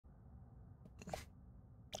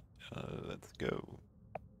Let's go.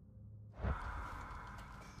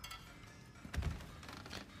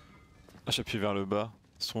 Ah, j'appuie vers le bas.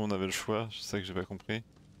 Soit on avait le choix, c'est ça que j'ai pas compris.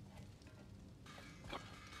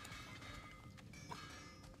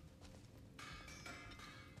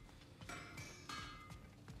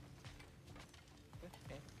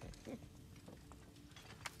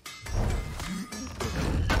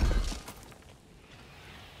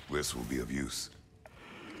 This will be of use.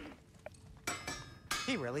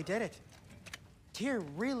 He really did it. Tyr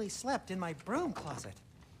really slept in my broom closet.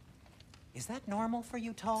 Is that normal for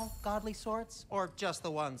you tall, godly swords? Or just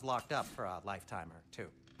the ones locked up for a lifetime or two?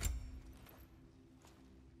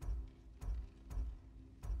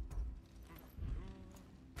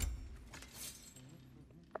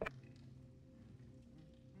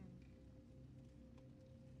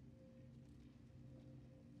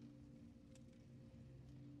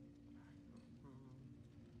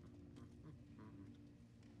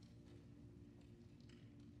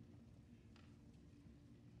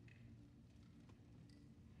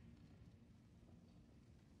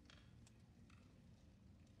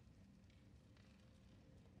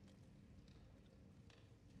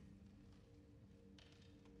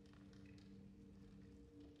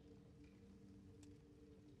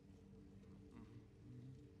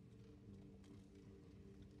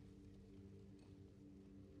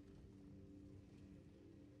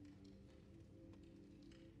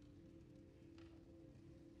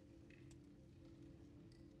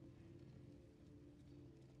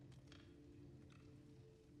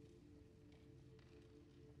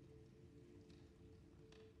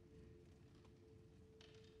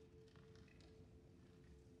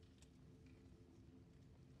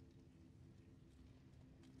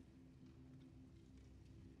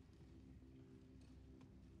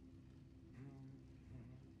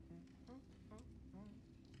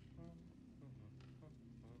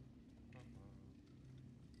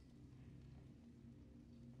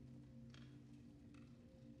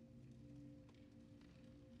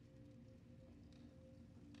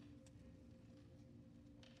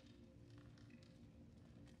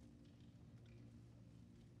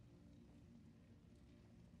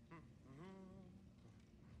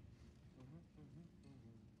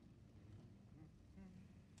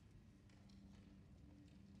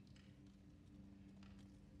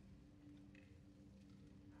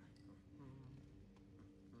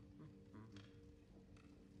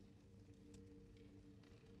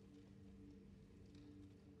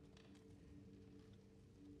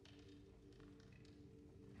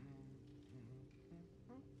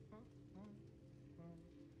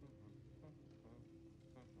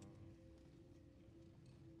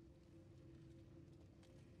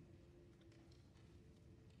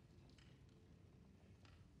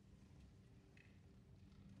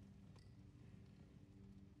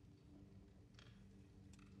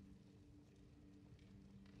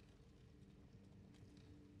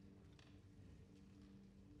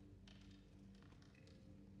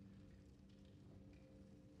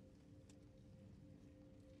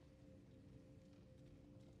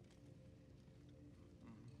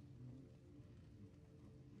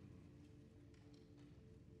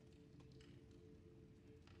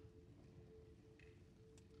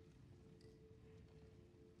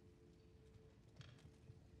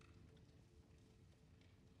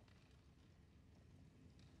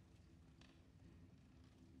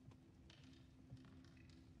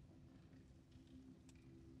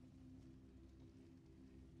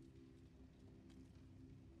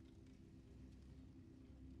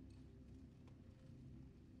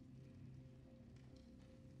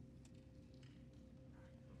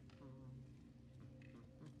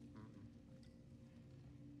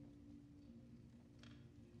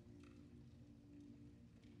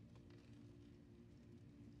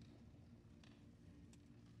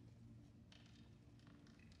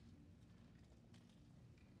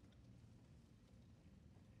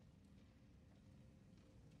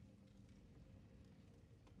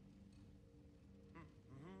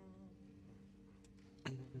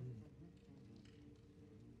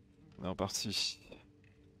 On est reparti.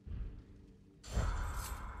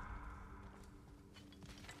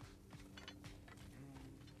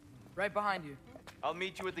 Right behind you. I'll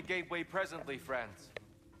meet you at the gateway presently, friends.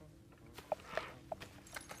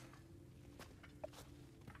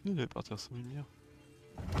 Il va partir sans lumière.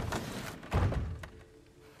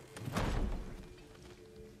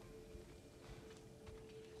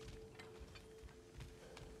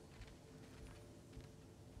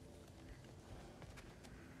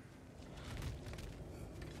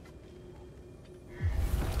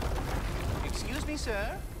 Excuse me,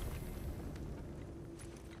 sir.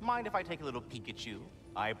 Mind if I take a little peek at you?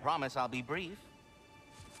 I promise I'll be brief.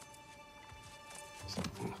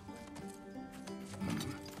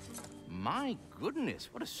 My goodness,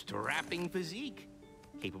 what a strapping physique.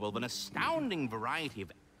 Capable of an astounding variety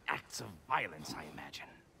of acts of violence, I imagine.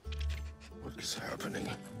 What is happening?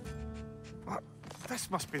 This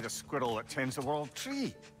must be the squirrel that tends the world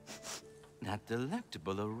tree. That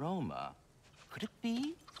delectable aroma. Could it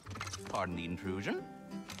be? Pardon the intrusion.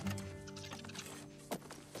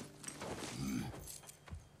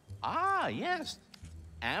 Ah, yes.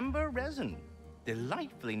 Amber resin.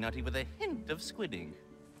 Delightfully nutty with a hint of squid ink.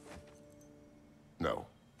 No.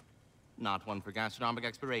 Not one for gastronomic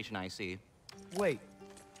exploration, I see. Wait,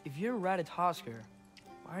 if you're Ratatosker,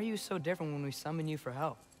 why are you so different when we summon you for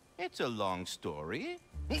help? It's a long story.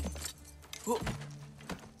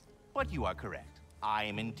 But you are correct. I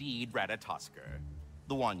am indeed Ratatosker.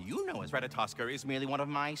 The one you know as Ratatosker is merely one of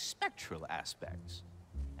my spectral aspects.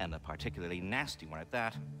 And a particularly nasty one at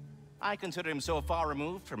that. I consider him so far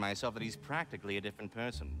removed from myself that he's practically a different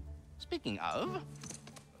person. Speaking of,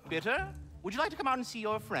 Bitter, would you like to come out and see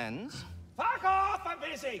your friends? Fuck off! I'm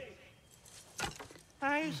busy!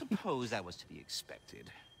 I suppose that was to be expected.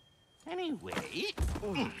 Anyway,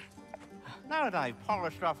 now that I've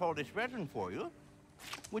polished off all this resin for you,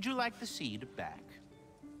 would you like the seed back?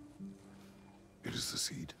 It is the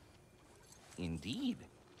seed. Indeed.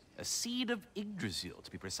 A seed of Yggdrasil, to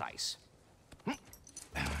be precise.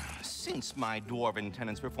 Since my dwarven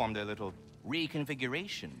tenants performed their little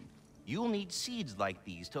reconfiguration, you'll need seeds like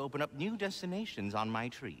these to open up new destinations on my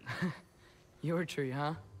tree. Your tree,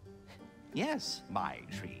 huh? Yes, my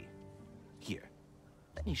tree. Here,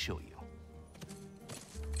 let me show you.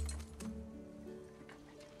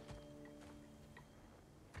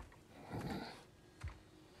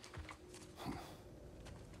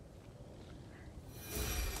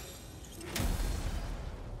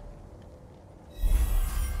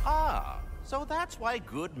 Ah, so that's why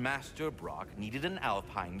good Master Brock needed an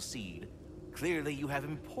Alpine seed. Clearly you have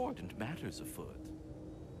important matters afoot.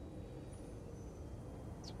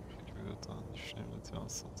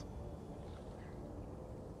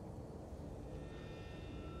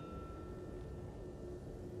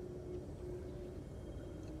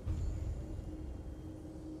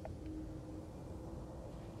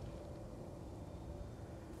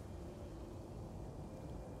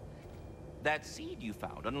 That seed you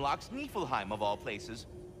found unlocks Niflheim of all places,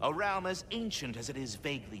 a realm as ancient as it is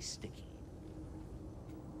vaguely sticky.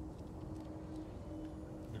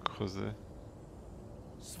 Creuset.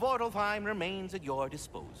 Svartalfheim remains at your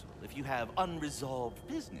disposal if you have unresolved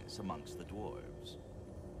business amongst the dwarves.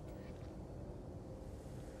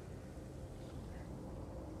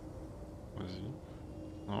 Vas-y.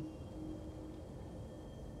 Non.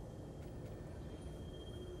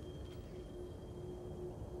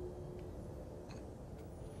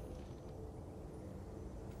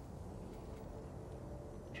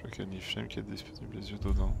 Je crois qu'il y a Niflheim qui est disponible les yeux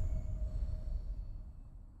d'Odin.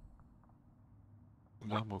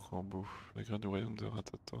 L'arbre au corbeau, la graine du royaume de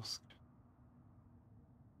Ratatorsk.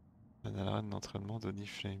 Un arène d'entraînement de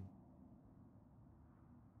Niflheim.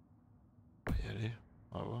 On va y aller,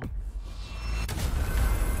 on va voir.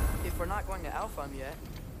 If we're not going to Alfheim yet,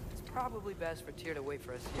 it's probably best for Tyr to wait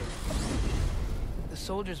for us here. The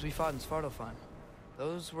soldiers we fought in Svartalfheim,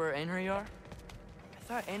 those were Einherjar? I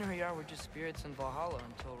thought Einherjar were just spirits in Valhalla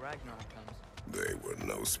until Ragnarok comes. They were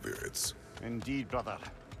no spirits. Indeed, brother.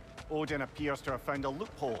 Odin appears to have found a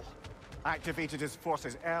loophole. Activated his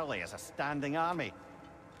forces early as a standing army.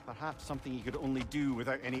 Perhaps something he could only do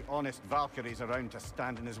without any honest Valkyries around to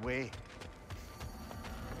stand in his way.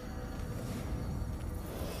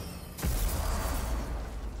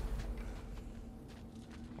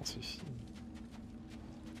 On se ici.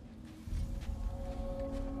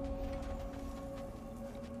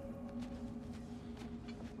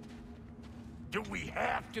 Do we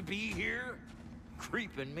have to be here?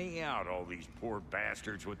 Creeping me out, all these poor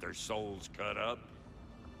bastards with their souls cut up.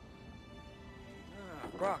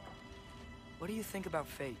 Brock, what do you think about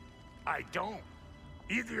fate? I don't.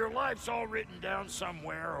 Either your life's all written down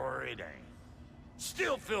somewhere or it ain't.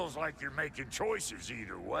 Still feels like you're making choices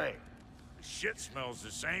either way. The shit smells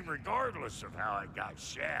the same regardless of how it got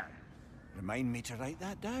shat. Remind me to write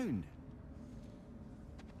that down.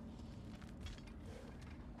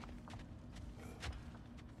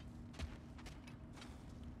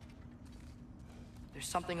 There's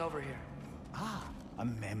something over here. Ah, a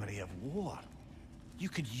memory of war. You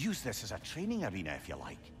could use this as a training arena if you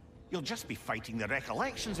like. You'll just be fighting the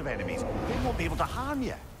recollections of enemies. They won't be able to harm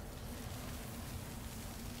you.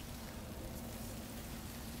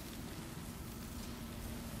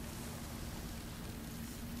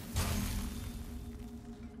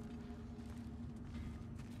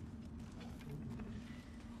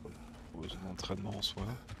 un entraînement en soi.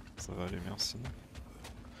 Ça va aller, merci.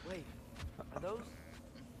 Wait, are those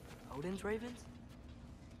Odin's ravens?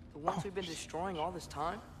 The ones we've been destroying all this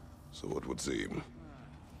time? So it would seem.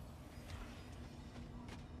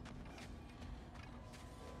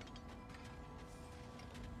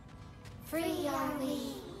 Free are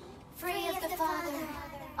we, free of the Father.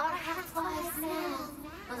 Our half-lives now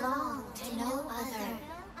belong to no other.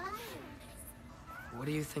 What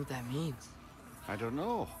do you think that means? I don't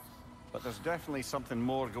know, but there's definitely something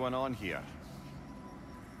more going on here.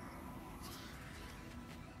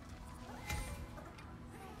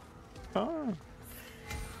 Ah.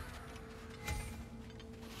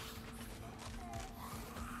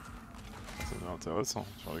 Ça devient intéressant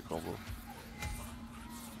sur les corbeaux.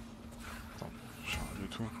 Attends, je sais rien du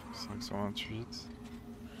tout. 528.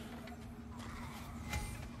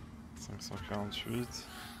 548.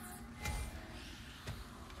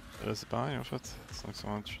 Et là c'est pareil en fait.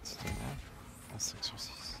 528 c'était bien. Un 5 sur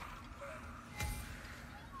 6.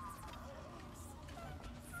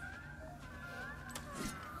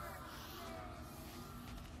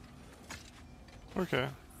 Ok.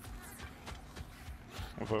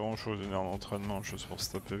 On fait grand chose, une heure d'entraînement, juste pour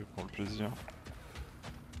se taper pour le plaisir.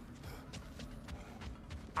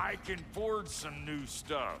 I can forge some new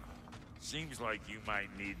stuff. Seems like you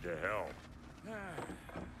might need the help.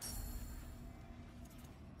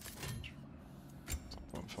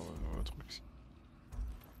 On va me faire de nouveaux trucs ici.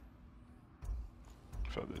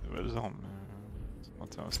 Faire des nouvelles armes, mais ça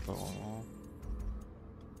m'intéresse pas vraiment.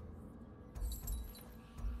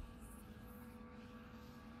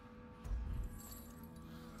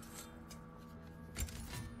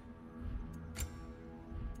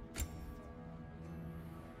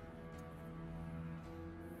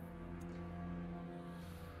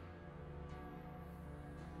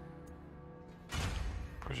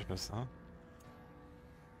 Pourquoi j'ai pas ça?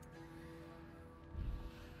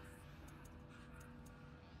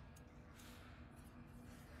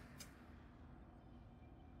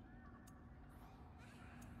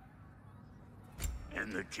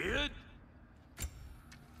 And the kid?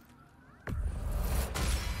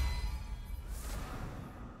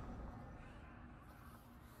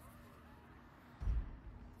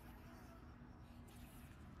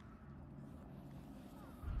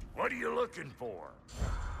 What are you looking for?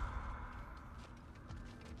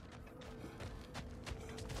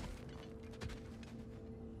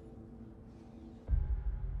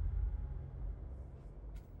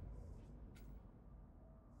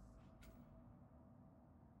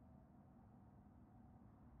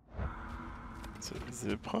 C'est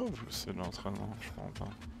des épreuves ou c'est de l'entraînement? Je comprends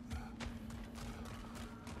pas.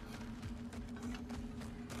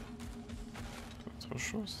 C'est autre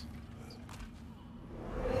chose.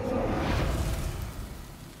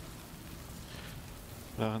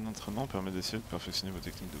 L'arène d'entraînement permet d'essayer de perfectionner vos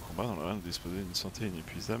techniques de combat dans l'arène de disposer d'une santé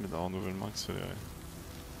inépuisable et d'un renouvellement accéléré.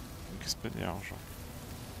 Donc XP d'argent.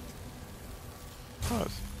 Ah,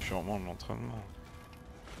 c'est purement de l'entraînement.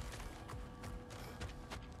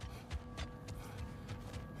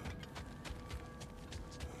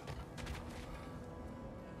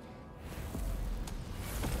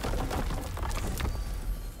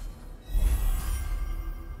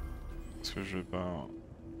 Est-ce que je vais pas...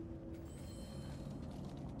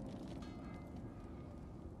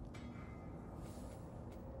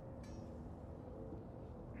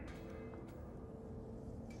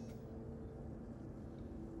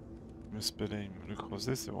 Le spellame, le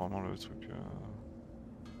creuset c'est vraiment le truc...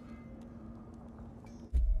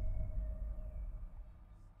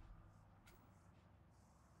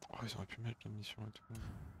 Oh, ils auraient pu mettre la mission et tout.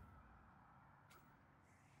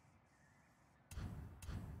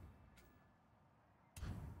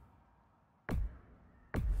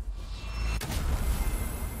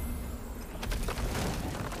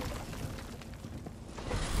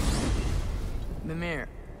 Mimir,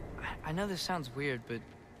 I know this sounds weird, but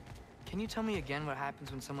can you tell me again what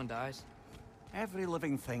happens when someone dies? Every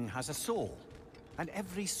living thing has a soul, and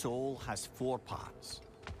every soul has 4 parts.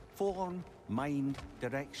 Form, mind,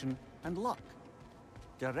 direction, and luck.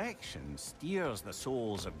 Direction steers the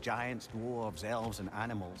souls of giants, dwarves, elves, and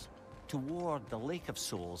animals toward the Lake of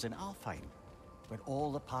Souls in Alfheim, where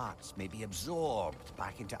all the parts may be absorbed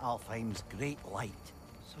back into Alfheim's great light.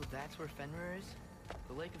 So that's where Fenrir is?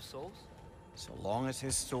 The Lake of Souls? So long as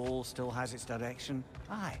his soul still has its direction,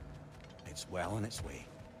 aye, it's well on its way.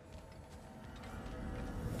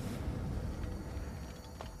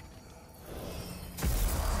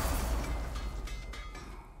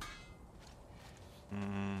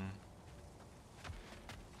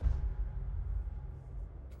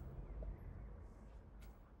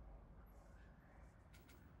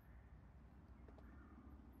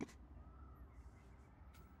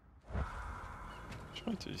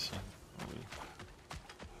 toujours été ici. Ah oui.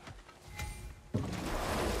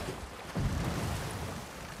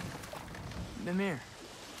 Mimir,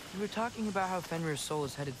 you were talking about how Fenrir's soul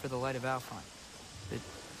is headed for the light of Alfheim.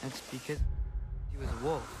 That's because he was a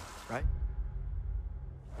wolf, right?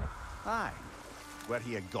 Aye. Were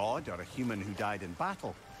he a god or a human who died in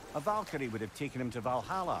battle, a Valkyrie would have taken him to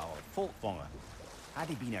Valhalla or Folkvanger. Had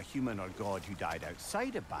he been a human or god who died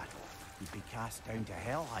outside of battle, he'd be cast down to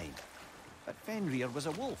Helheim. But Fenrir was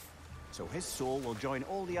a wolf, so his soul will join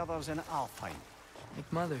all the others in Alfheim.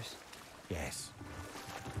 Like mothers. Yes,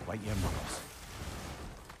 like your mothers.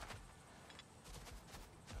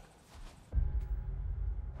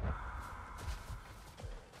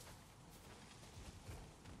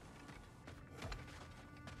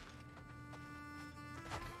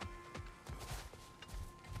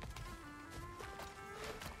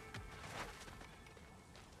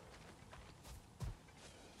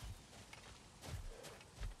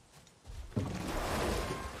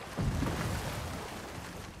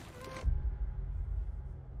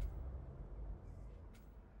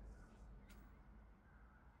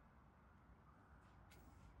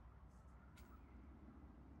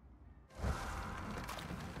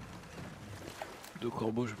 Deux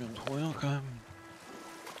corbeaux, je viens de trouver un quand même.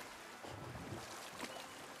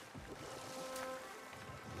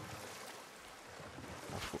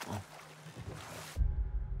 Il en faut un.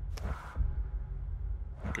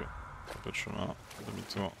 Ok, pas de chemin,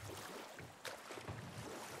 demi-tour.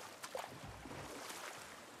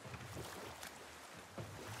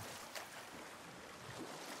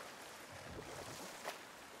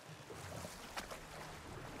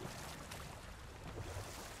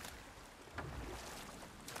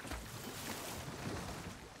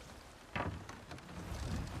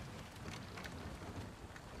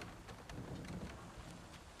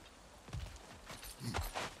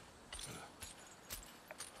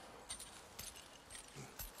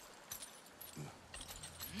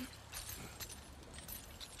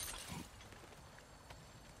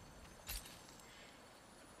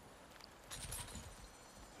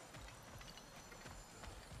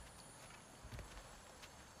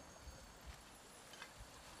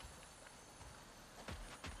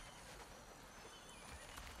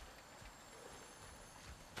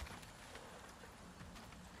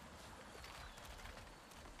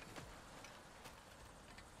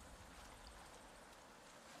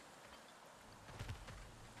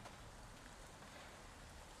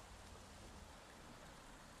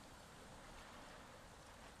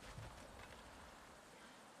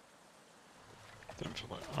 Il me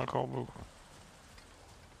faudrait un corbeau quoi.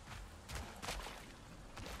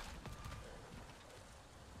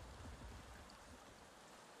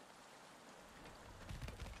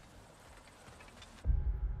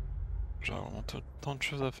 J'ai vraiment tant de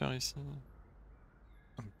choses à faire ici.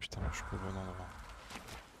 Oh, putain, je suis pas au bon endroit.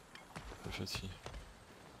 Je me fatigue.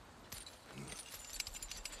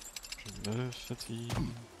 Je me fatigue.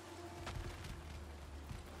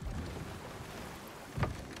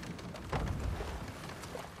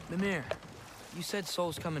 Mimir, you said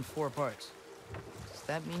souls come in 4 parts. Does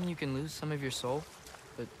that mean you can lose some of your soul,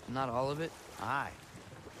 but not all of it? Aye.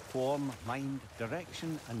 Form, mind,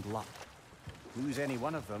 direction, and luck. Lose any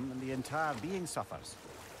one of them, and the entire being suffers.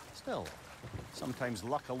 Still, sometimes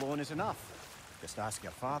luck alone is enough. Just ask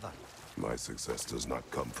your father. My success does not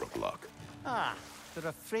come from luck. Ah, the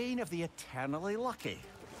refrain of the eternally lucky.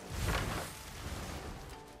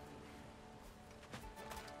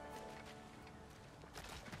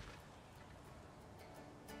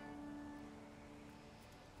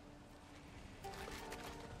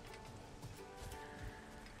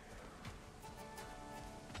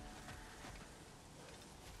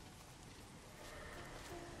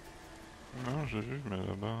 Non, j'ai vu, mais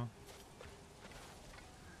là-bas.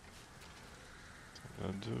 Il y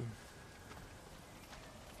a 2.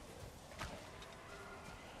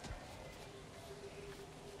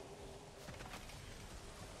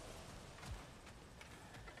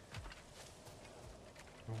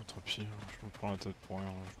 Oh, tant pis, je me prends la tête pour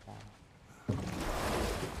rien, je crois.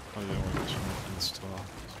 Allez, on va continuer l'histoire.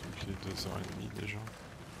 Ça fait 2h30 déjà.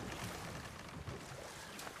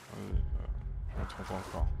 Allez, je me trompe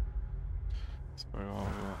encore. C'est pas grave,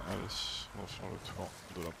 allez, on va faire le tour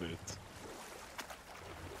de la bête.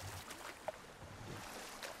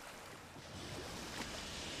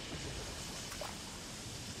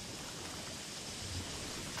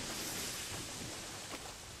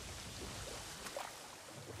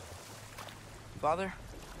 Father,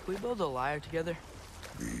 can we build a lyre together?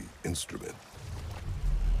 The instrument.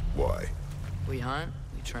 Why? We hunt,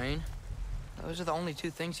 we train. Those are the only two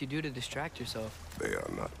things you do to distract yourself. They are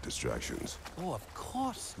not distractions. Oh, of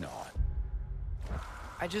course not.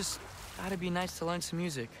 I just thought it'd be nice to learn some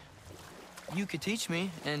music. You could teach me,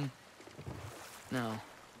 and... No,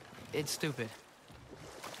 it's stupid.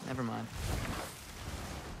 Never mind.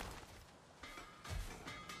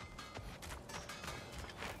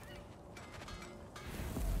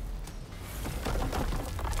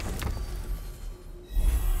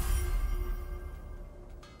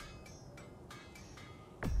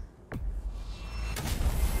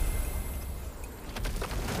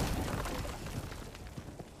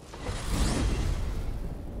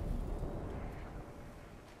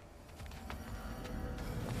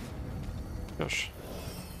 Gosh.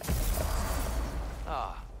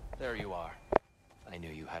 Ah, there you are. I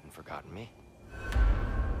knew you hadn't forgotten me.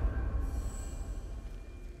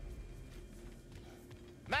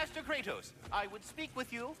 Master Kratos, I would speak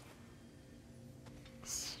with you.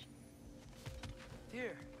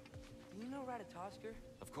 Dear, do you know Ratatosker?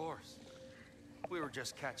 Of course. We were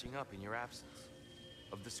just catching up in your absence.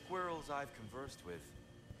 Of the squirrels I've conversed with,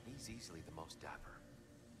 he's easily the most dapper.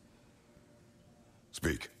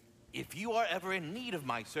 Speak. If you are ever in need of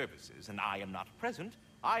my services and I am not present,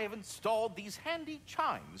 I have installed these handy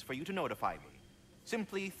chimes for you to notify me.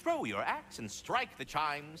 Simply throw your axe and strike the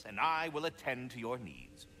chimes, and I will attend to your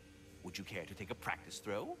needs. Would you care to take a practice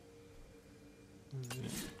throw?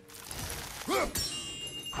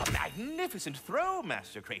 A magnificent throw,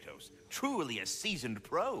 Master Kratos. Truly a seasoned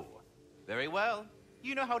pro. Very well.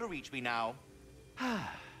 You know how to reach me now.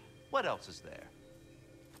 What else is there?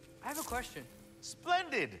 I have a question.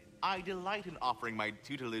 Splendid! I delight in offering my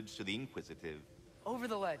tutelage to the inquisitive. Over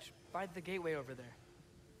the ledge, by the gateway over there.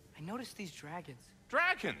 I noticed these dragons.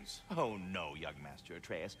 Dragons? Oh no, young Master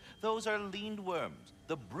Atreus. Those are leaned worms,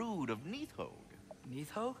 the brood of Neithhog.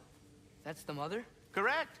 Neithhog? That's the mother?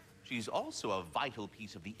 Correct. She's also a vital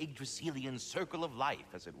piece of the Yggdrasilian circle of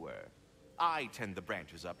life, as it were. I tend the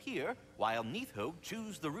branches up here, while Neithhog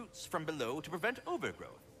chews the roots from below to prevent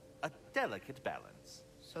overgrowth. A delicate balance.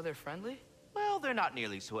 So they're friendly? Well, they're not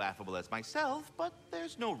nearly so affable as myself, but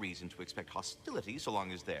there's no reason to expect hostility so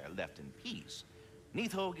long as they're left in peace.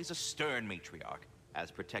 Neithhog is a stern matriarch,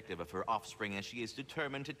 as protective of her offspring as she is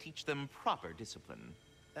determined to teach them proper discipline.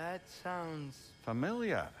 That sounds...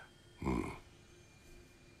 Familiar.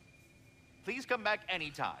 Please come back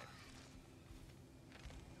anytime.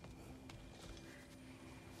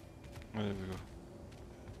 Allez, let's go.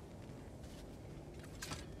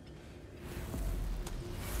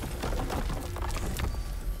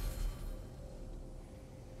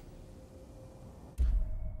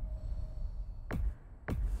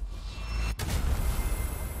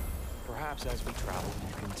 Perhaps as we travel,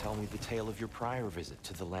 you can tell me the tale of your prior visit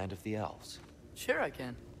to the land of the elves. Sure I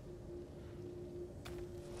can.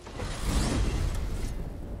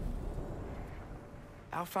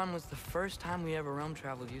 Alfheim was the first time we ever realm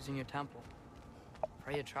traveled using your temple.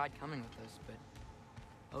 Freya tried coming with us, but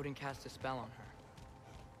Odin cast a spell on her.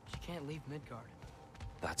 She can't leave Midgard.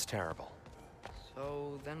 That's terrible.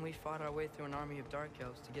 So then we fought our way through an army of dark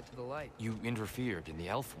elves to get to the light. You interfered in the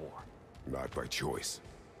elf war. Not by choice.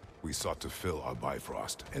 We sought to fill our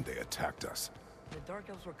Bifrost, and they attacked us. The dark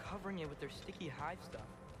elves were covering it with their sticky hive stuff.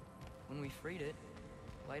 When we freed it,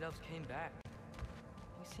 light elves came back.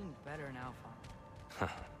 They seemed better in Alpha.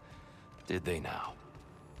 Did they now?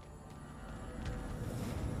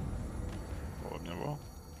 On va bien voir.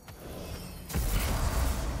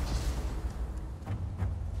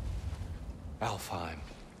 Alfheim.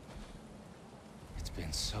 It's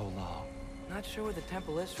been so long. Not sure where the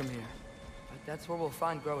temple is from here, but that's where we'll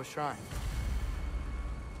find Groa's shrine.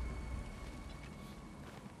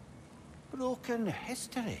 Broken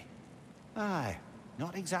history. Aye,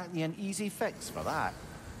 not exactly an easy fix for that.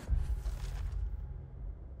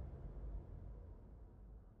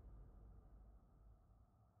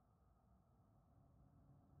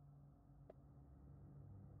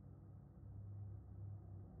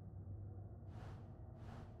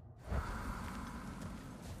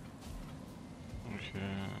 Ok.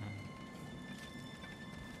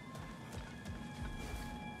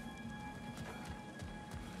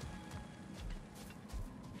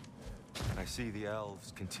 I see the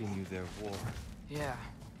elves continue their war. Yeah,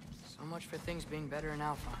 so much for things being better in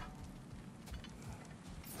Alpha.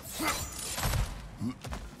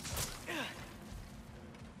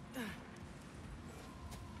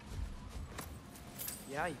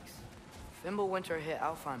 Yikes. Fimbulwinter hit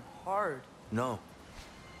Alfheim hard. No.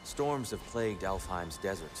 Storms have plagued Alfheim's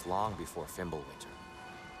deserts long before Fimbulwinter.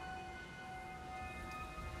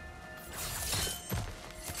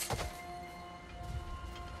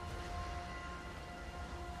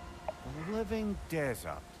 living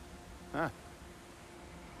desert. Huh.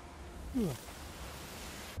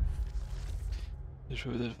 Les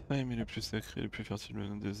cheveux d'Alfheim est le plus sacré, le plus fertile de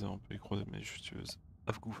nos déserts. On peut y croiser des majestueuses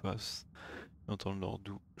Afgoufas et entendre leur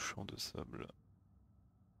doux chant de sable.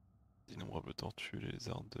 D'innombrables tortues, les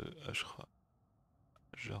lézards de Ashra,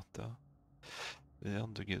 Jarta, des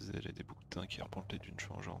herdes de gazelles et des bouquetins qui arpentent les dunes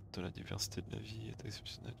changeantes. La diversité de la vie est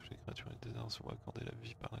exceptionnelle. Toutes les créatures du désert se voient accorder la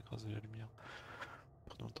vie par la grâce de la lumière.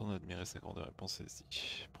 Prenons le temps d'admirer sa grandeur et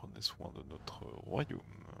pensez-y. Prenez soin de notre royaume.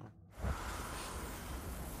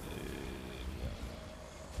 Et...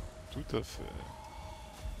 tout à fait.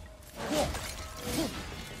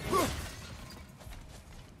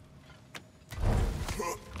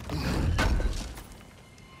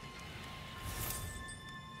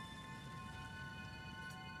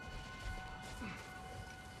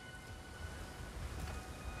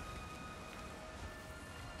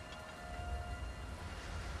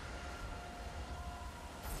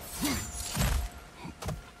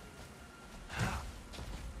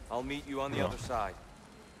 I'll meet you on the other side.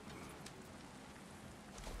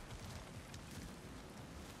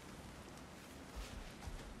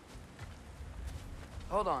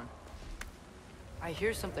 Hold on. I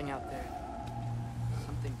hear something out there.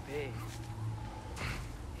 Something big.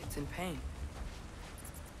 It's in pain.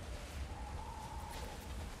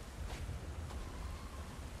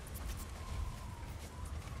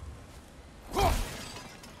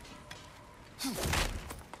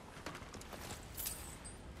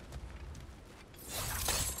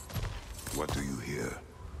 What do you hear?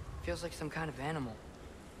 Feels like some kind of animal.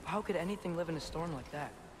 How could anything live in a storm like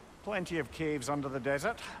that? Plenty of caves under the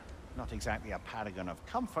desert. Not exactly a paragon of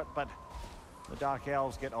comfort, but the Dark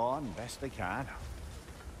Elves get on best they can.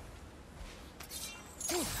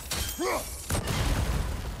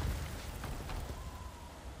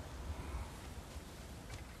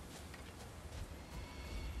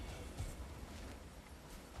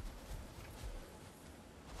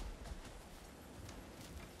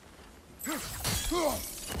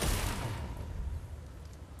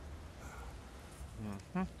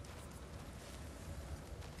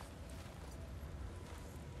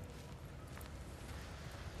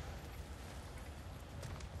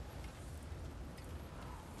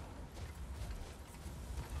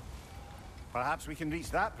 Perhaps we can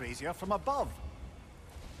reach that brazier from above.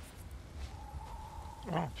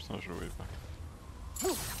 Oh putain, je le voyais pas.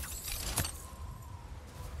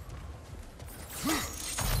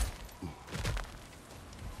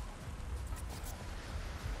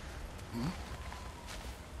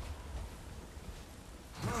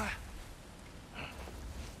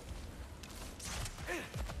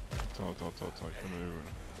 Attends, il faut me lever,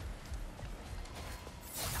 là.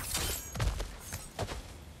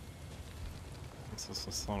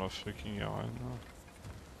 Ça sent la fucking arène.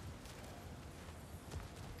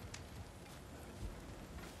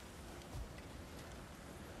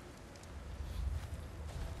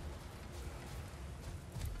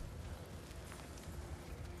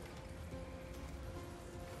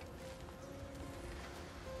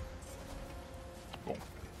 Bon,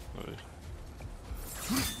 allez.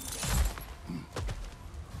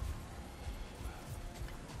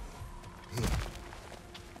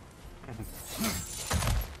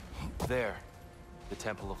 There, the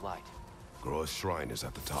Temple of Light. Groa's shrine is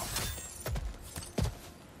at the top.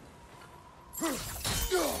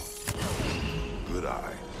 Good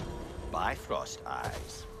eye. Bifrost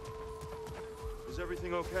eyes. Is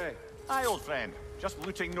everything okay? Aye, old friend. Just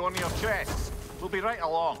looting one of your chests. We'll be right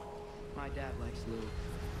along. My dad likes loot.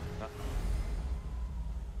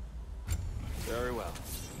 Very well.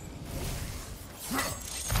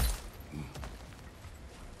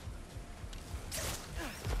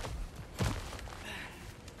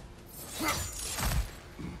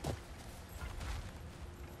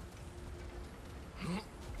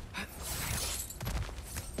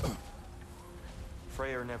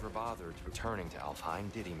 Freyr never bothered returning to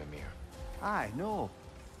Alfheim, did he, Mimir? Aye, no.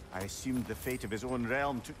 I assumed the fate of his own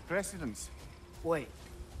realm took precedence. Wait,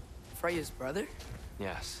 Freya's brother?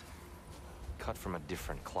 Yes. Cut from a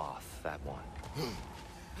different cloth, that one.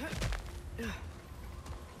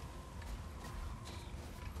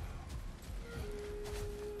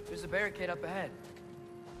 There's a barricade up ahead.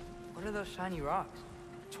 What are those shiny rocks?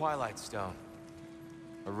 Twilight Stone.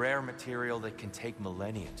 A rare material that can take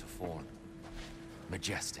millennia to form.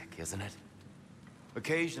 Majestic, isn't it?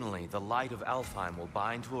 Occasionally, the light of Alfheim will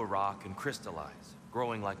bind to a rock and crystallize,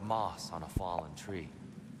 growing like moss on a fallen tree.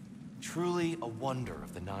 Truly a wonder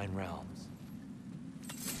of the Nine Realms.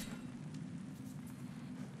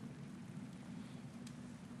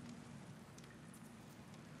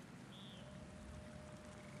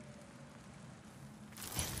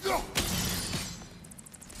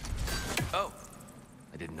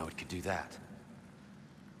 do that.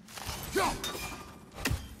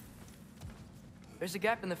 There's a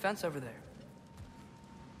gap in the fence over there.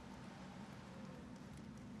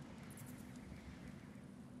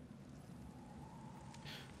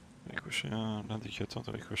 Ricochet, l'indicateur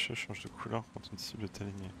de ricochet change de couleur quand une cible est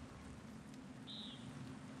alignée.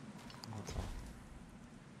 Attends.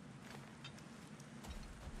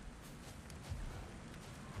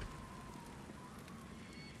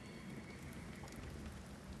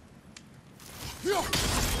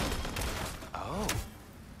 Oh,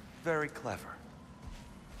 very clever.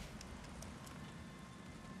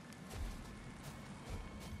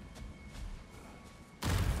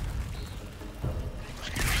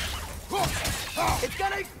 It's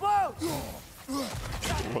gonna explode!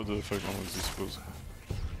 What the fuck almost explose.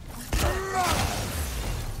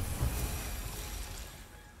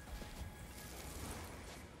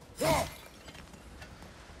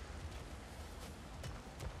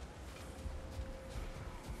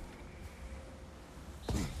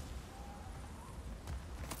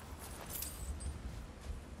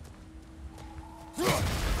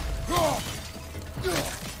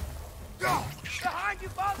 Behind you,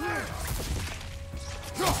 father!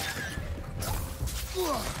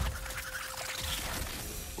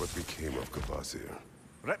 What became of Kvasir?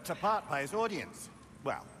 Ripped apart by his audience.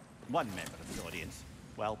 Well, one member of his audience.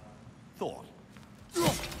 Well, Thor.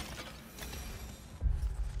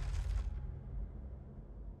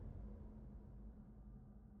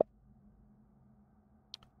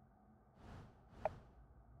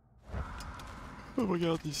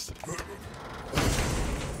 Regardiste.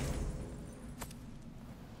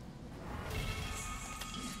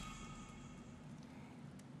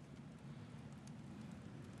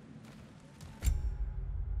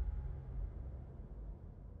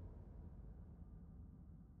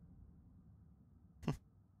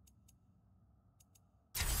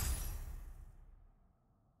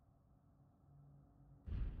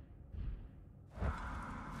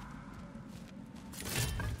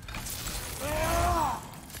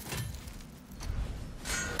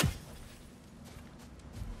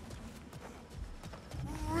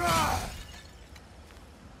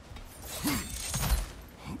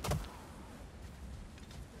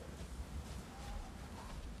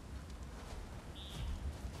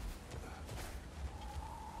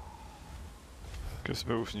 Que c'est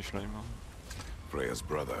pas ouf ni flame. Freya's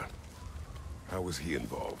brother. How was he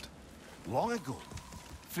involved? Long ago,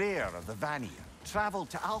 Freyr of the Vanir traveled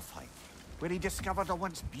to Alfheim, where he discovered a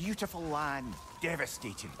once beautiful land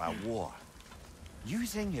devastated by war.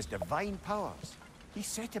 Using his divine powers, he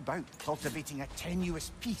set about cultivating a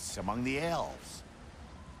tenuous peace among the elves.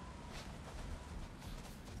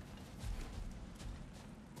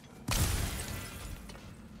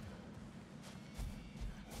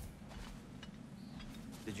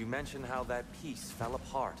 Did you mention how that piece fell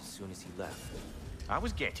apart as soon as he left? I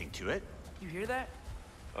was getting to it. You hear that?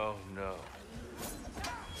 Oh no.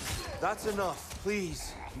 That's enough,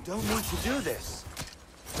 please. You don't need to do this.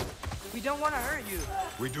 We don't want to hurt you.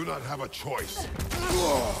 We do not have a choice.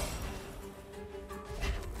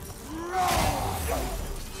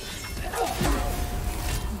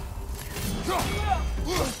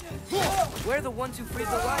 We're the ones who freed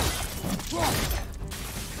the light.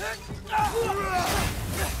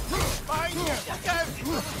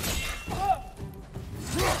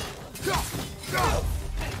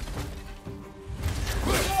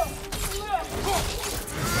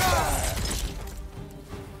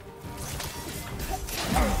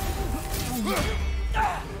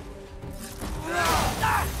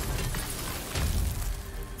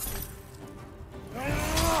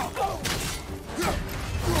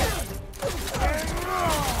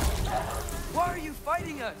 Why are you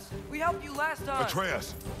fighting us? We helped you last time.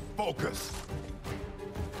 Atreus, focus.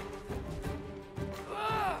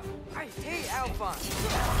 I hate Alphon.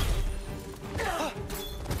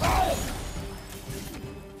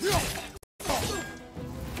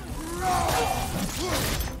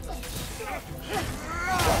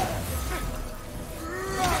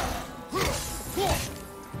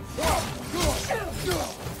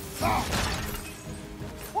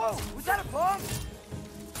 Whoa, was that a bomb?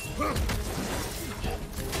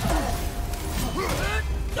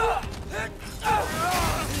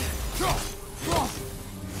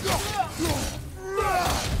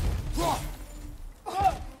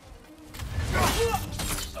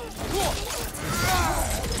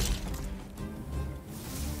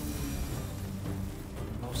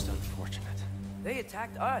 Most unfortunate. They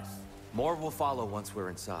attacked us. More will follow once we're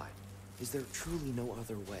inside. Is there truly no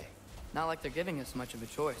other way? Not like they're giving us much of a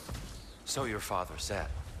choice. So your father said.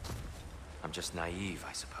 I'm just naive,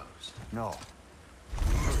 I suppose. No.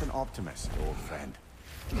 Just an an optimist, old friend.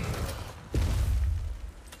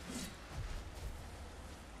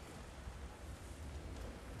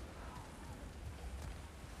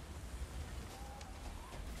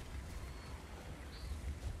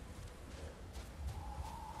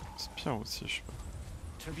 C'est bien aussi, je peux.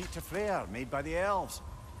 Tribute to Freyr, made by the elves.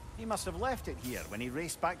 He must have left it here when he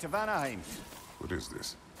raced back to Vanaheim. What is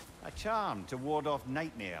this? A charm to ward off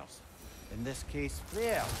nightmares. In this case,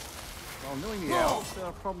 Freyr. Well, knowing the elves, there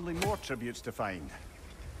are probably more tributes to find.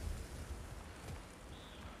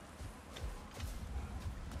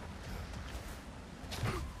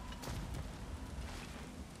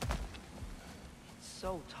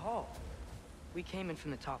 So tall. We came in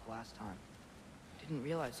from the top last time. Didn't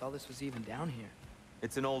realize all this was even down here.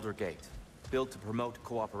 It's an older gate, built to promote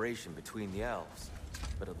cooperation between the elves.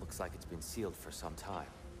 But it looks like it's been sealed for some time.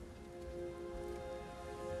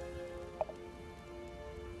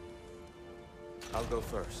 I'll go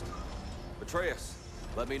first. Atreus,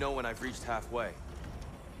 let me know when I've reached halfway.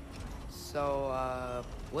 So,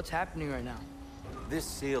 what's happening right now? This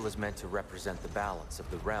seal is meant to represent the balance of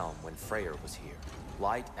the realm when Freyr was here.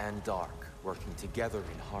 Light and dark, working together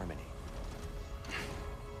in harmony.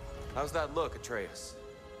 How's that look, Atreus?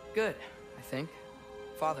 Good, I think.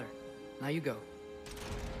 Father, now you go.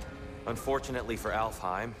 Unfortunately for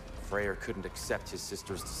Alfheim, Freyr couldn't accept his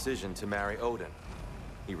sister's decision to marry Odin.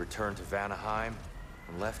 He returned to Vanaheim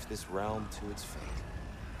and left this realm to its fate.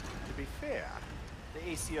 To be fair, the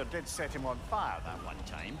Aesir did set him on fire that one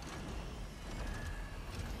time.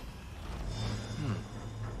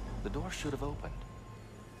 The door should have opened.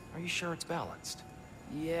 Are you sure it's balanced?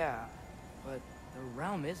 Yeah, but the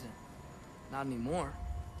realm isn't. Not anymore.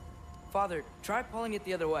 Father, try pulling it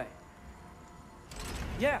the other way.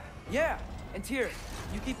 Yeah! And Tyr,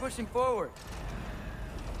 you keep pushing forward.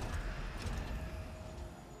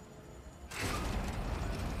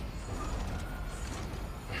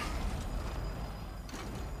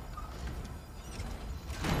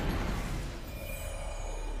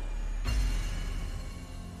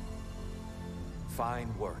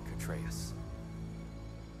 Fine work, Atreus.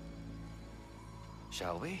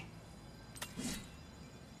 Shall we?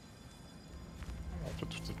 En fait,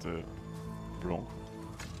 tout était blanc.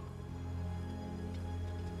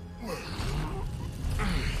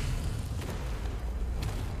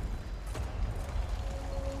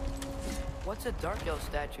 What's a Dark Elf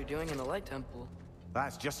statue doing in the Light Temple?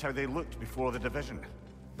 That's just how they looked before the division.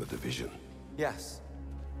 The division. Yes.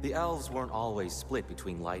 The elves weren't always split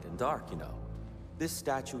between light and dark, you know. This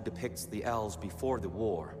statue depicts the elves before the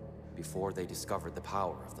war, before they discovered the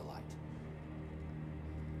power of the light.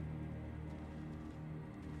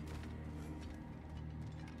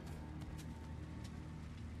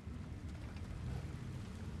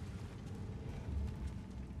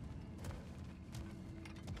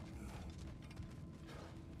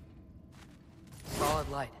 Solid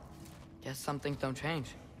light. Guess some things don't change.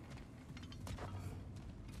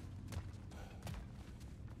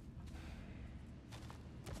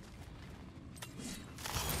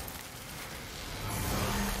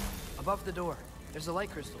 Above the door, there's a light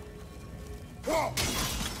crystal.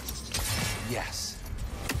 Yes.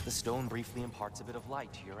 The stone briefly imparts a bit of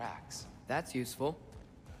light to your axe. That's useful.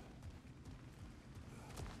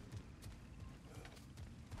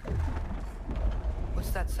 What's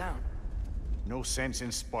that sound? No sense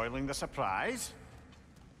in spoiling the surprise.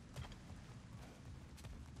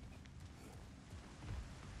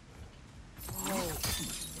 Whoa,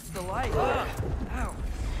 it's the light. Ow.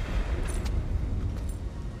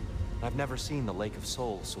 I've never seen the Lake of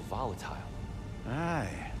Souls so volatile.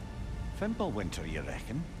 Aye. Fimbulwinter, you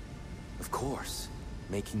reckon? Of course,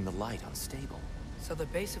 making the light unstable. So the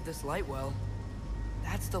base of this light well,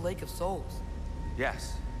 that's the Lake of Souls.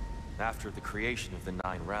 Yes. After the creation of the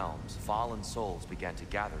Nine Realms, fallen souls began to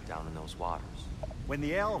gather down in those waters. When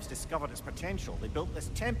the elves discovered its potential, they built this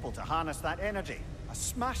temple to harness that energy. A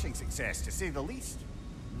smashing success, to say the least.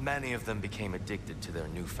 Many of them became addicted to their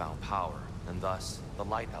newfound power, and thus, the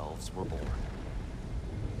Light Elves were born.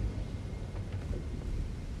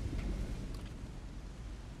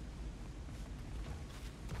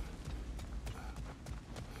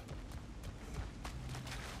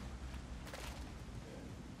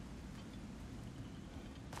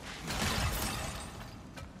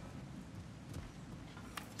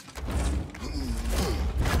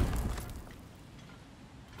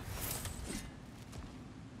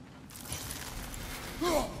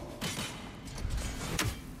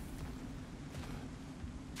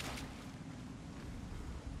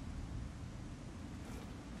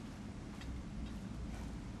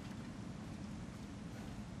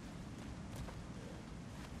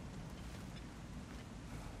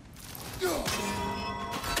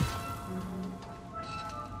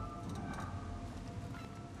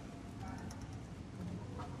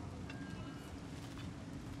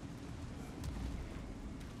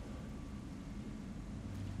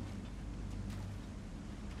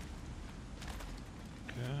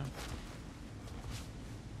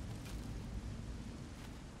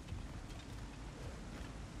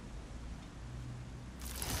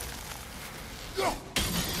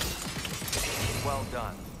 Well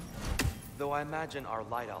done. Though I imagine our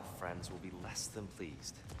Light Elf friends will be less than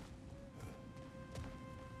pleased.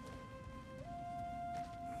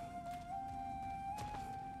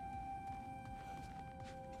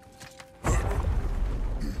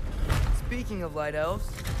 Speaking of Light Elves...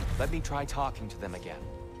 Let me try talking to them again.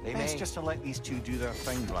 They Best may... just to let these two do their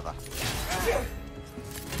thing, brother.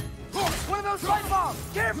 One of those light bombs!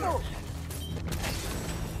 Careful!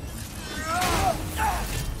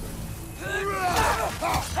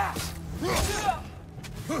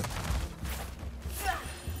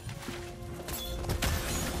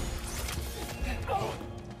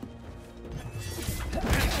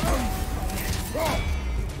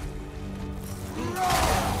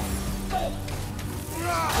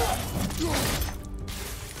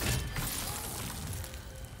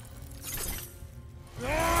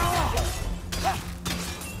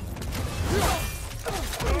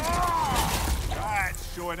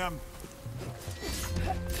 That's showing him.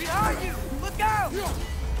 Behind you! Look out!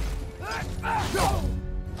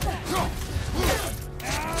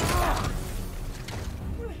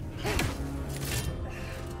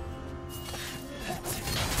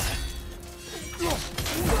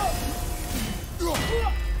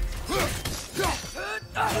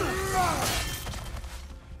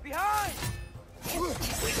 Behind!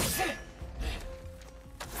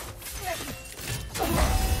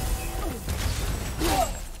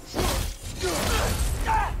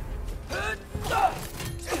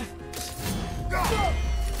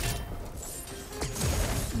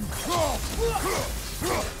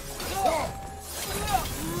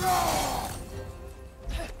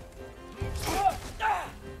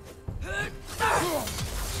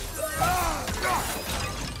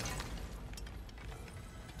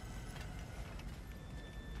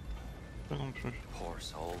 Poor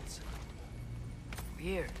souls.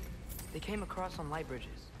 Weird. They came across on light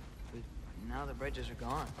bridges. But now the bridges are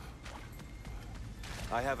gone.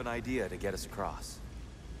 I have an idea to get us across.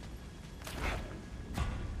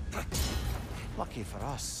 Lucky for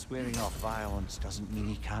us, swearing off violence doesn't mean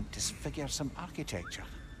he can't disfigure some architecture.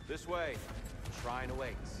 This way. Shrine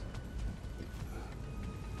awaits.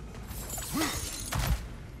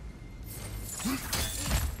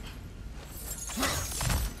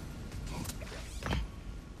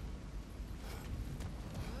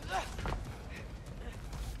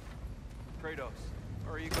 Kratos,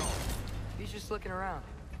 where are you going? He's just looking around.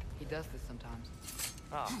 He does this sometimes.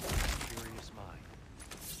 Ah, curious mind.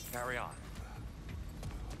 Carry on.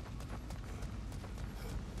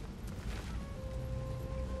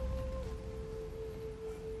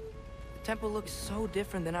 The temple looks so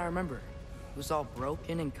different than I remember. It was all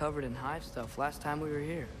broken and covered in hive stuff last time we were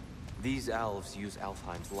here. These elves use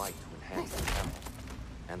Alfheim's light to enhance the temple.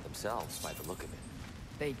 And themselves, by the look of it.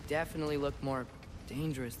 They definitely look more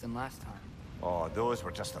dangerous than last time. Oh, those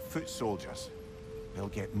were just the foot soldiers. They'll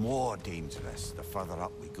get more dangerous the further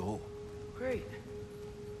up we go. Great.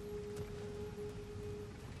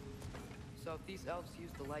 So if these elves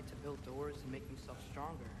use the light to build doors and make themselves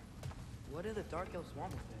stronger, what do the Dark Elves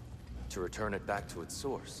want with it? To return it back to its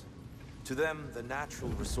source. To them, the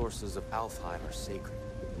natural resources of Alfheim are sacred.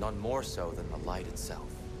 None more so than the light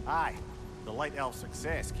itself. Aye. The Light Elf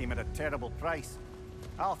success came at a terrible price.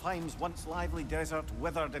 Alfheim's once lively desert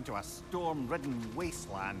withered into a storm-ridden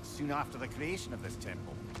wasteland soon after the creation of this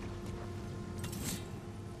temple.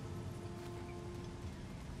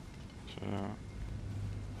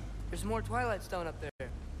 There's more Twilight Stone up there.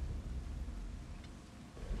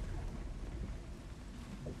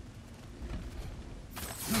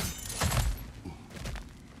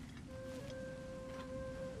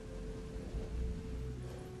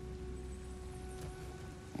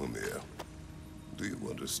 Mimir, do you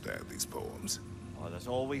understand these poems? Oh, there's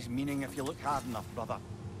always meaning if you look hard enough, brother.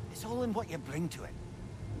 It's all in what you bring to it.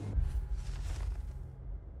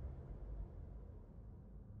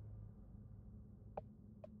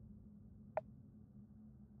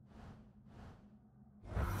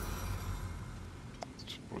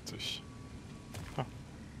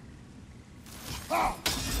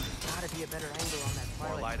 Gotta be a better angle on that More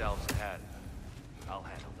Twilight light elves ahead. I'll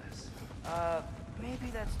handle this.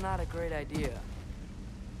 Maybe that's not a great idea.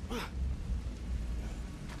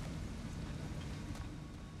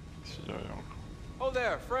 Ici. si derrière. Oh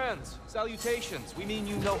there, friends. Salutations. We mean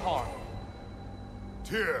you no harm.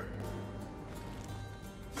 Tyr!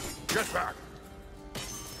 Get back!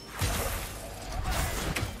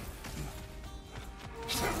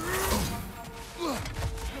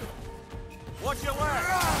 Watch your leg!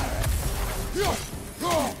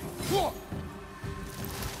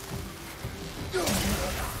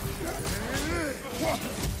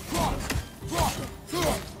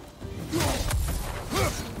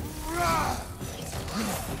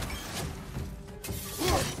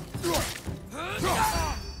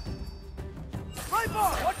 Right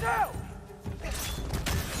bar, watch out!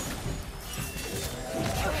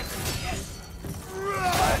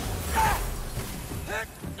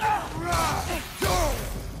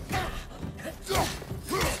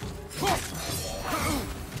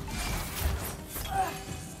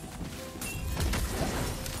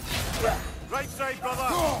 Right side,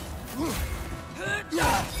 brother!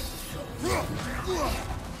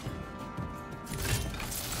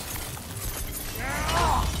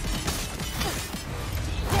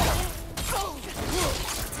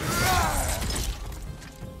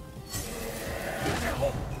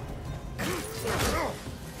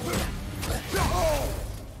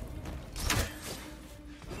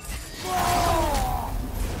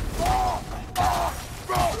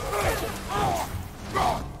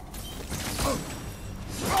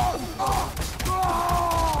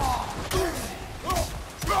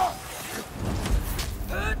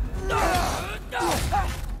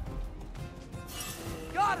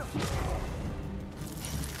 Got him!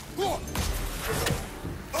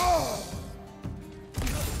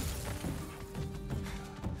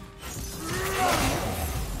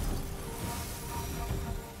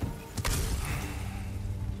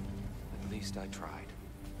 At least I tried.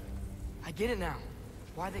 I get it now.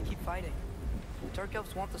 Why they keep fighting. Dark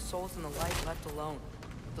elves want the souls in the light left alone.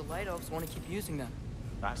 The light elves want to keep using them.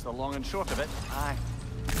 That's the long and short of it. Aye.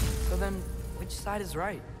 So then, which side is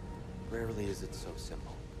right? Rarely is it so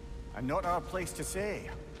simple. And not our place to say.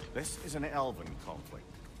 This is an elven conflict.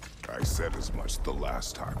 I said as much the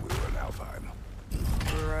last time we were in Alfheim.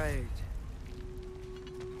 Right.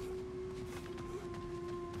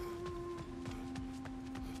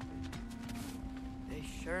 They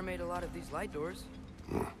sure made a lot of these light doors.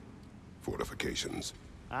 Fortifications.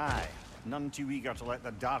 Aye. None too eager to let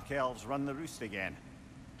the Dark Elves run the roost again.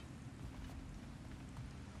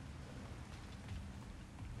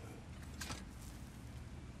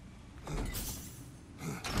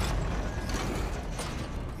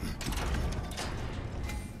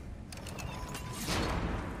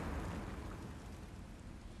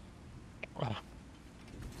 Voilà.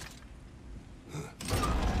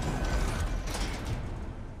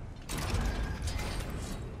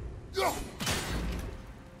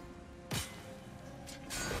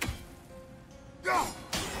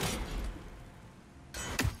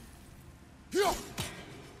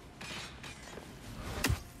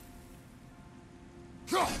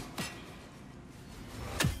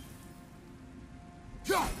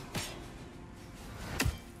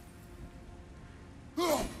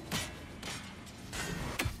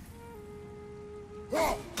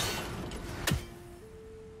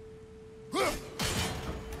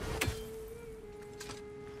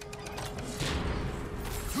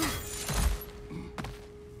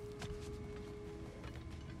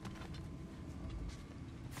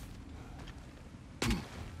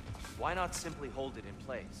 Why not simply hold it in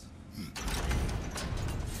place?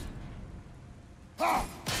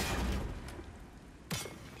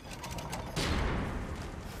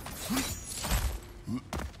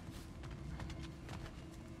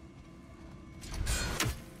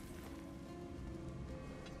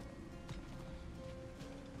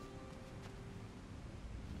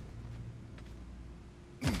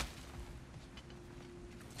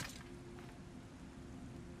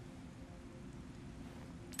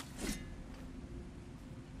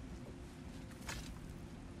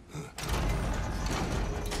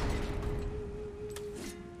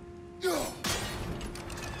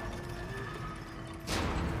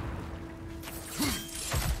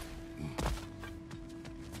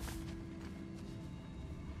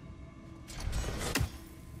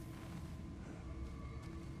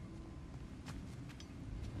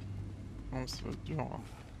 Oh, ça va être dur. Hein.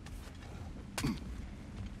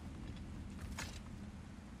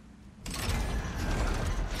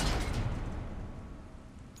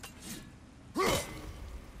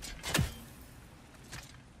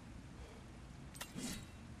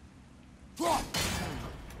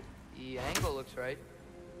 The angle looks right.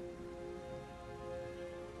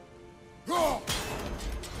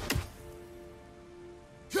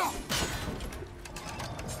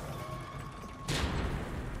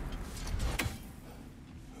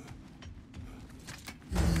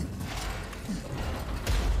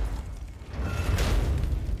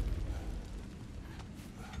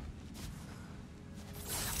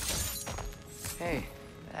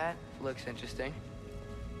 looks interesting.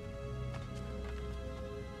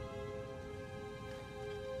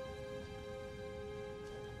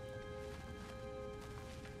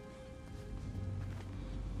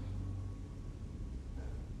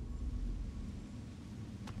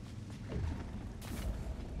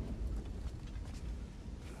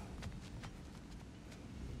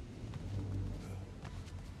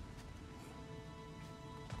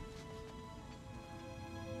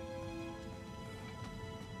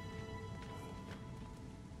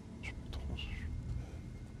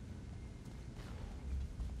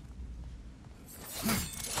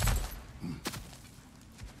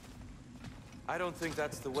 I don't think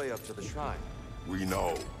that's the way up to the shrine. We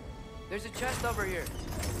know. There's a chest over here.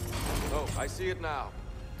 Oh, I see it now.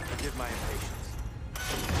 Forgive my impatience.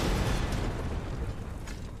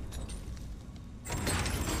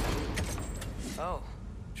 Oh,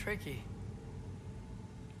 tricky.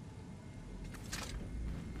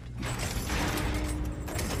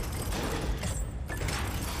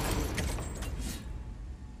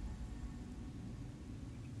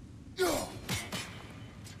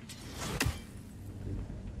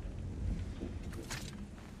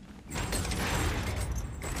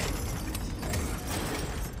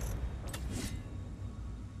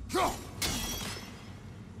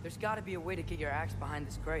 There's gotta be a way to get your axe behind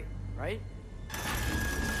this crate, right?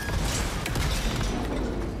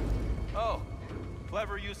 Oh,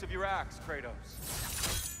 clever use of your axe, Kratos.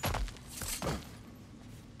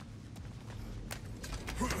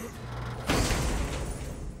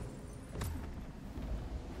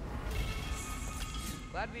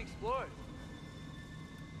 Glad we explored.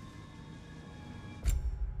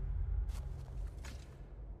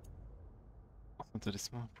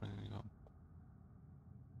 Intéressant, point de vue.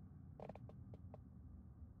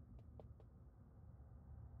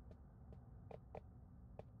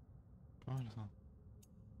 Voilà ça.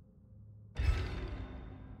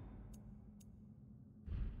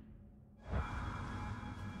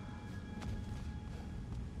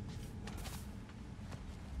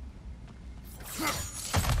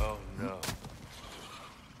 Oh no.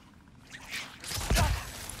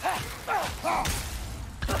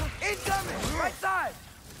 Incoming! Right side!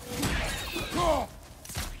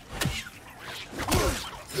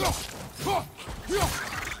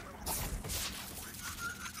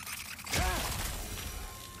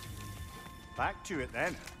 Back to it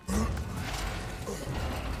then.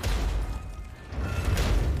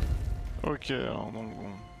 Ok, alors donc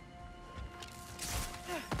bon.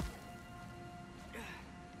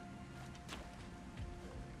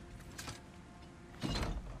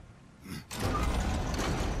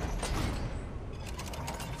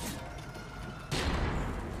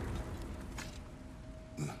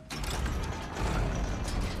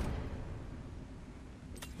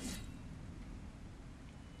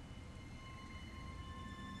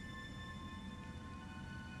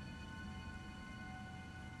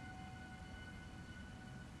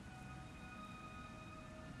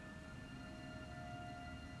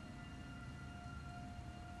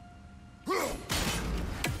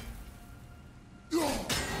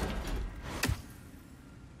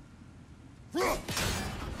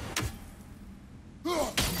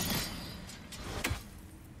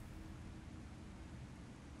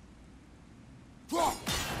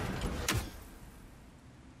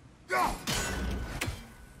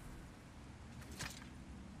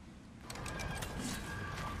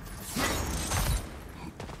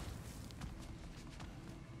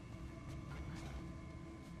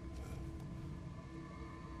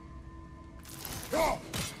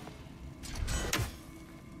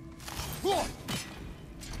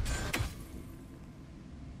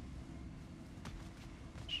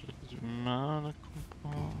 J'ai du mal à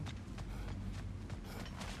comprendre.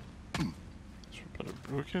 Je peux pas le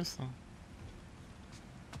bloquer ça.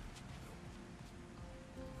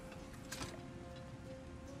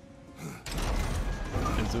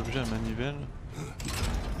 Les objets à manivelle.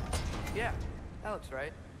 Yeah, that looks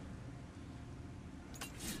right.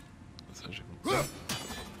 Ça j'ai compris.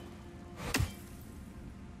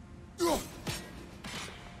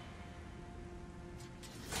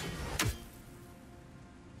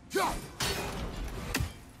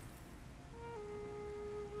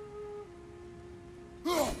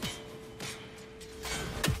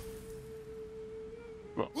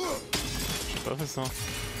 Bon, j'ai pas fait ça.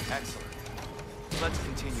 Excellent. Let's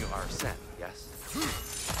continue our ascent, yes?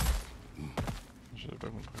 J'avais pas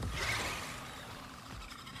compris.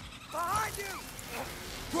 Behind you!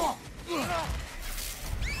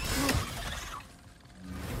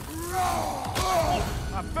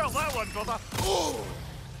 I felt that one, brother.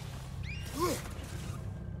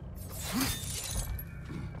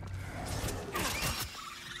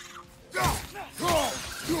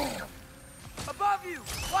 Above you!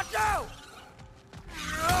 Watch out!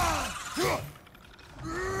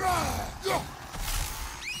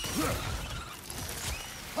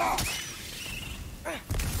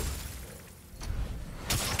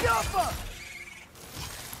 Jumper!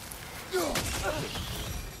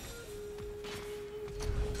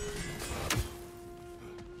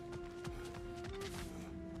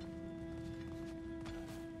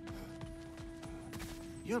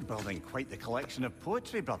 You're building quite the collection of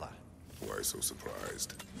poetry, brother. Why so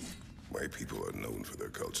surprised? My people are known for their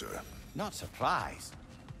culture. Not surprise.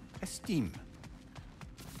 Esteem.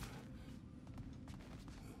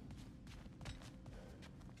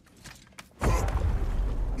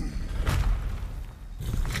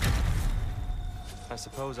 I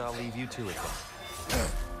suppose I'll leave you to it then.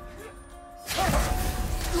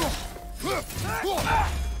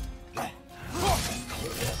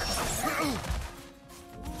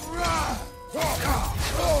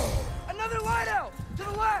 Another light out! To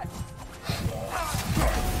the left!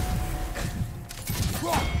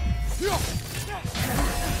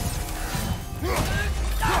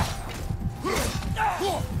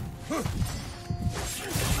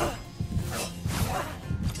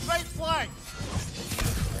 Right flank!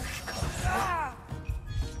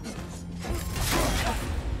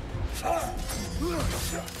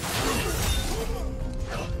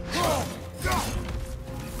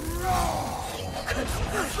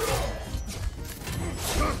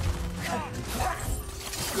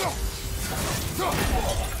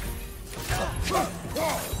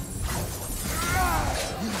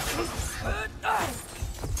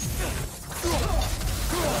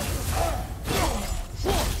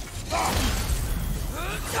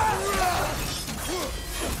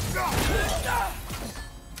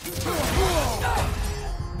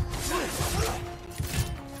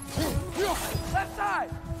 Left side!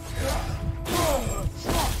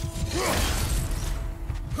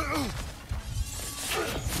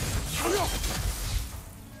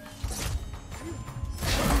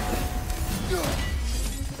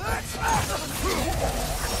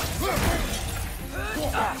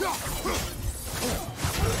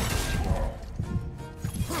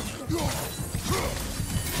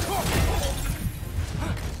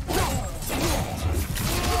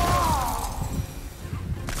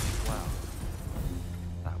 Wow.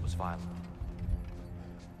 That was violent.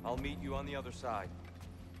 I'll meet you on the other side.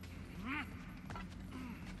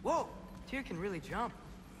 Whoa! Tyr can really jump.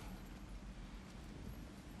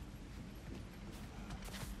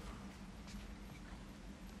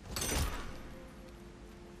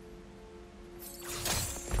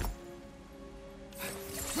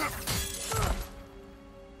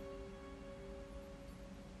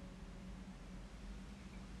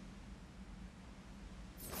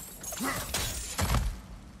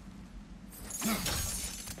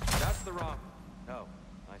 That's the wrong... Oh,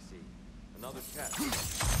 I see. Another test.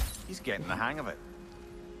 He's getting the hang of it.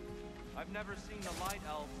 I've never seen the Light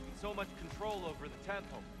Elves with so much control over the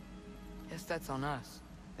temple. Guess that's on us.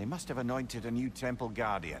 They must have anointed a new temple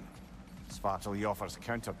guardian. Svartalfjord's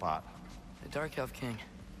counterpart. The Dark Elf King.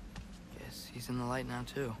 Guess he's in the light now,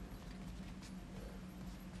 too.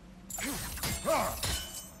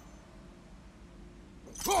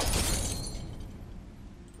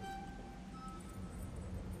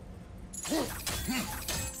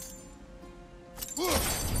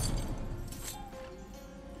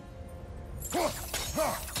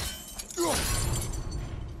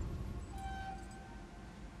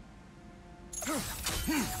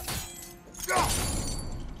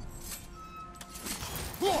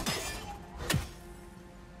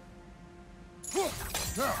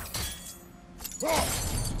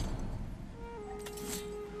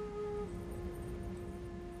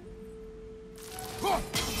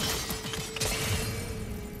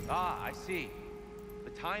 Ah, I see. The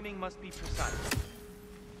timing must be precise.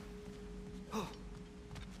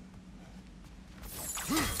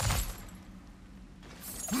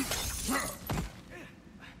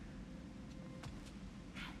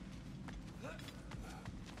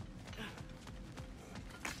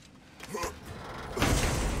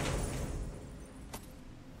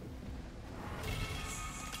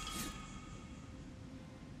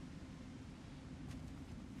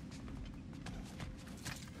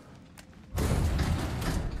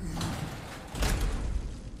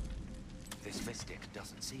 This mystic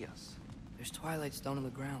doesn't see us. There's Twilight Stone on the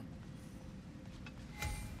ground.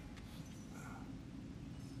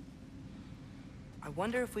 I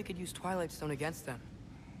wonder if we could use Twilight Stone against them.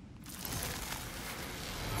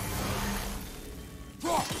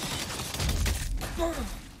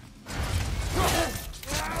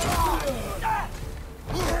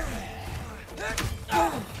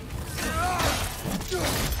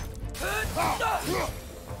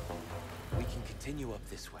 continue up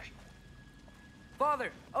this way.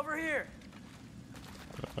 Father, over here!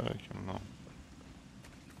 Calmement.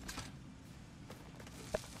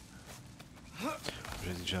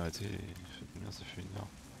 J'ai déjà arrêté, fait combien ça fait 1 heure.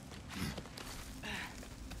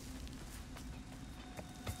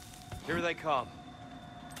 Here they come.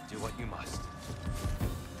 Do what you must.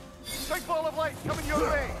 Big ball of light coming your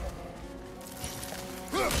way!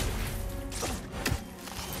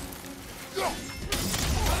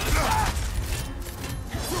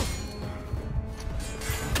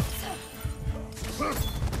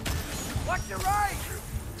 Watch your right!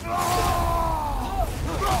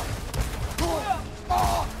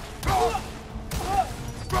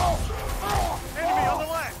 Enemy on the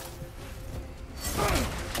left!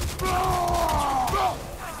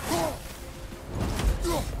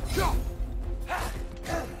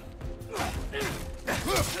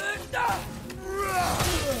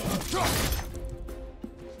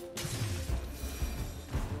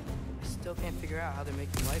 I still can't figure out how they're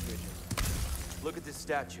making light bridges. Look at this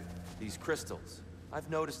statue. These crystals. I've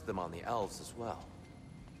noticed them on the elves as well.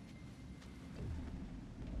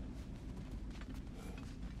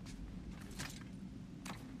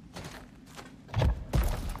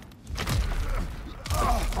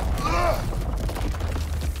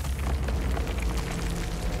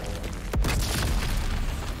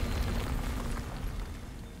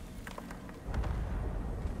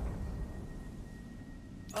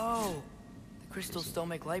 Oh! The crystals still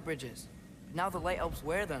make light bridges. But now the light elves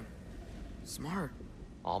wear them. Smart.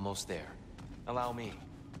 Almost there. Allow me.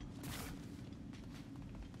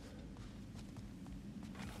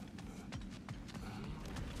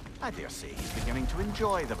 I dare say he's beginning to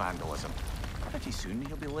enjoy the vandalism. Pretty soon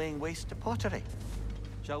he'll be laying waste to pottery.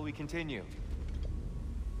 Shall we continue?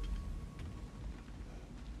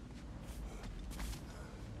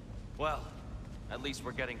 Well, at least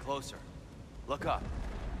we're getting closer. Look up.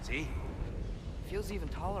 See? Feels even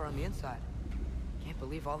taller on the inside. Can't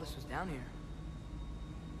believe all this was down here.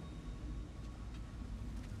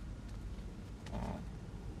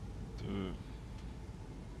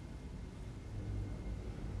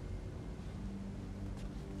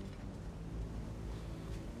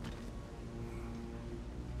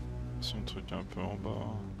 C'est un truc un peu en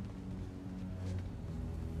bas.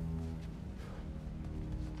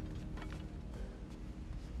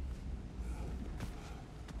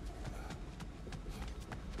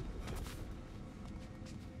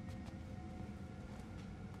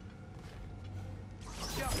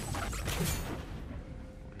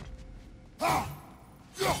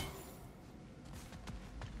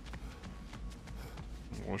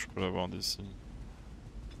 Bon, je peux l'avoir d'ici.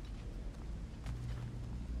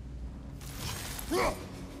 Why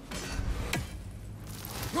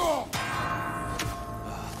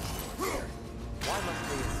must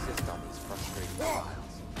they insist on these frustrating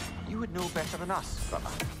trials? You would know better than us, brother.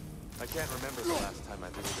 I can't remember the last time I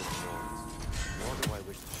visited the ruins, nor do I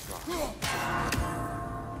wish to try.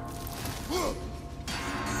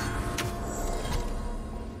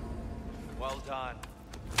 Well done.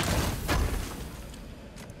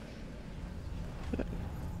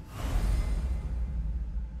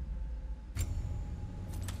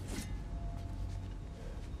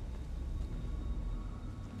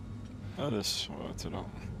 Allez, on va arrêter là.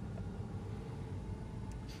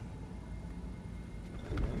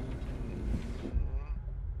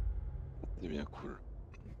 C'est bien cool.